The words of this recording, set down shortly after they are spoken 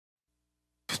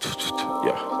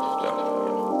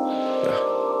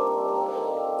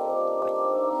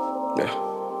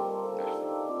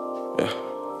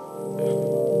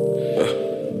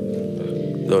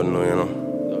Don't know, you know.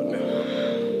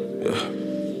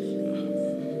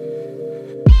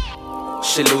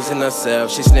 She losing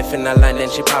herself, she sniffing her line, then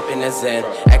she popping a Zen.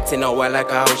 Acting all wild like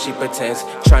a hoe, she pretends.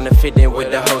 Trying to fit in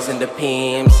with the hoes and the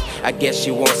pimps. I guess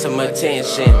she wants some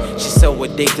attention. She's so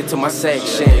addicted to my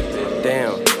section.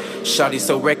 Damn. Shawty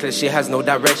so reckless, she has no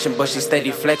direction, but she steady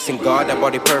flexing. God, that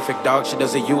body perfect, dog. She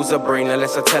doesn't use her brain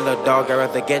unless I tell her, dog. I'd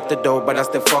rather get the dough, but I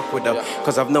still fuck with her,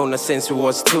 cause I've known her since we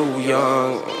was too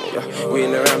young. We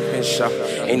in the ramping shop.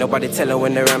 Ain't nobody tell her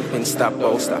when the ramping stop.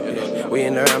 Oh, stop it. We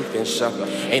in the ramping shop.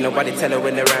 Ain't nobody tell her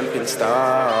when the ramping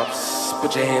stops.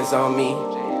 Put your hands on me.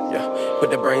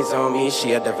 Put the brains on me.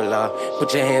 She a devil.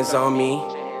 Put your hands on me.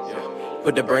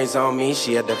 Put the brains on me.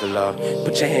 She a devil.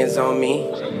 Put your hands on me.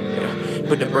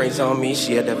 Put the brains on me,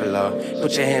 she a devil.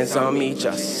 Put your hands on me,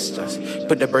 just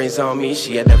put the brains on me,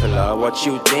 she a devil. What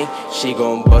you think? She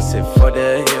gon' bust it for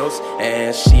the hills,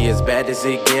 and she as bad as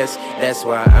it gets. That's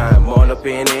why I'm all up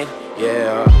in it,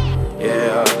 yeah.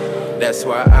 That's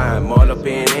why I'm all up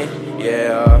in it,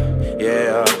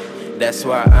 yeah. That's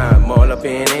why I'm all up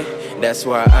in it. That's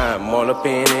why I'm all up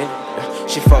in it.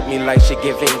 She fuck me like she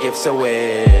giving gifts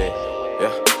away.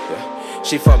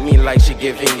 She fuck me like she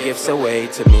giving gifts away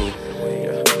to me.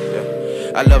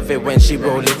 I love it when she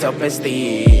roll it up and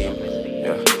steam.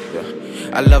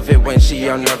 I love it when she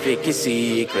on her Vicky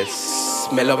secrets.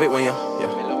 Me love it when you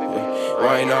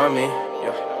wine on me.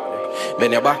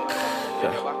 Bend your back,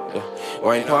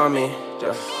 wine on me.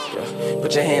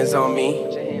 Put your hands on me.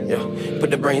 Put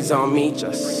the brains on me.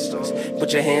 Just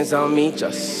put your hands on me.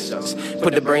 Just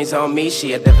put the brains on me.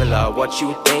 She a devil. What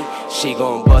you think? She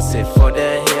gon' bust it for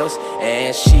the hills,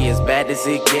 and she as bad as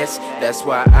it gets. That's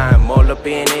why I'm all up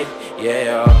in it.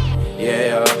 Yeah.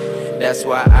 That's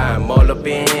why I'm all up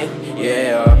in it.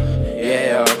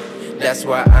 Yeah. That's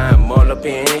why I'm all up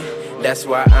in it. That's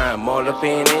why I'm all up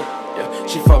in it.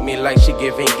 She fuck me like she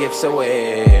giving gifts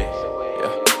away.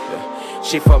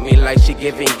 She fuck me like she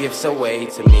giving gifts away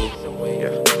to me.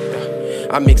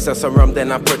 I mix her some rum,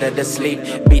 then I put her to sleep.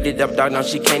 Beat it up, dog, now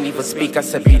she can't even speak. I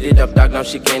said beat it up, dog, now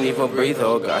she can't even breathe.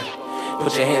 Oh God,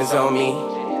 put your hands on me.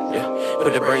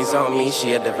 Put the brains on me,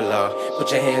 she a devil.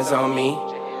 Put your hands on me.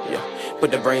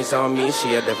 Put the brains on me,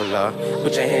 she a devil.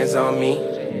 Put your hands on me.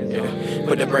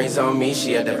 Put the brains on me,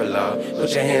 she a devil.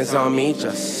 Put your hands on me,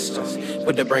 just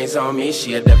put the brains on me,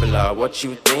 she a devil. What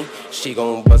you think? She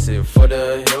gon' bust it for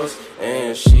the hills,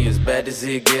 and she as bad as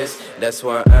it gets. That's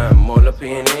why I'm all up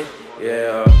in it.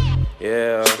 Yeah.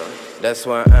 That's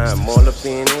why I'm all up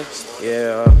in it.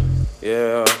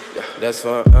 Yeah. That's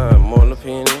why I'm all up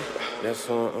in it. That's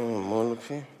why I'm all up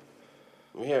in it.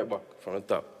 Let me hear it back from the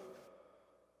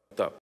top.